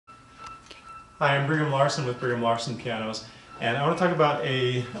Hi, I'm Brigham Larson with Brigham Larson Pianos, and I want to talk about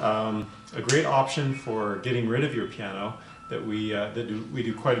a great option for getting rid of your piano that we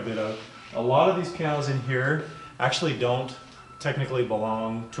do quite a bit of. A lot of these pianos in here actually don't technically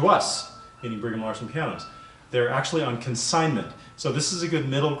belong to us, meaning Brigham Larson Pianos. They're actually on consignment. So this is a good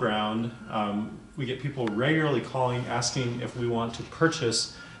middle ground. We get people regularly calling, asking if we want to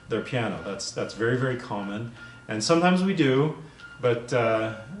purchase their piano. That's very, very common, and sometimes we do, but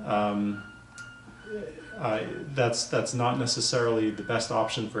that's not necessarily the best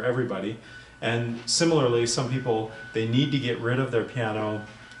option for everybody. And similarly, some people, they need to get rid of their piano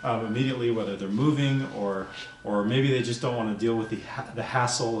immediately, whether they're moving or maybe they just don't want to deal with the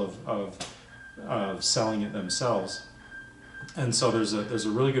hassle of selling it themselves. And so there's a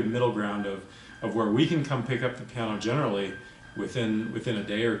really good middle ground of where we can come pick up the piano generally within a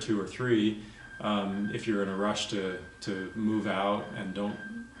day or two or three. If you're in a rush to move out and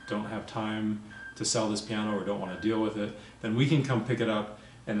don't have time to sell this piano or don't want to deal with it, then we can come pick it up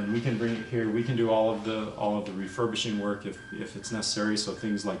and then we can bring it here. We can do all of the refurbishing work if it's necessary, so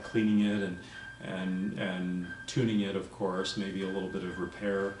things like cleaning it and tuning it, of course, maybe a little bit of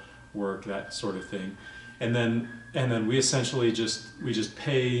repair work, that sort of thing. And then we essentially just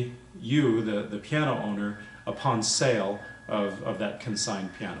pay you, the piano owner, upon sale of that consigned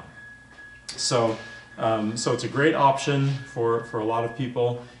piano. So it's a great option for a lot of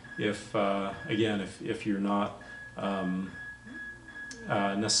people if again, if you're not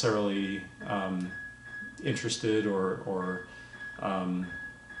necessarily interested or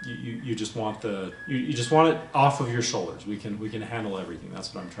you just want it off of your shoulders. We can handle everything.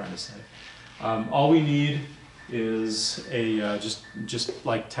 That's what I'm trying to say. All we need is just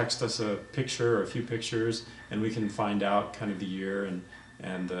like text us a picture or a few pictures, and we can find out kind of the year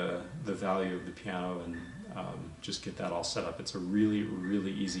and the value of the piano, and just get that all set up. It's a really,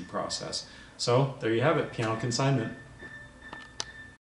 really easy process. So there you have it, piano consignment.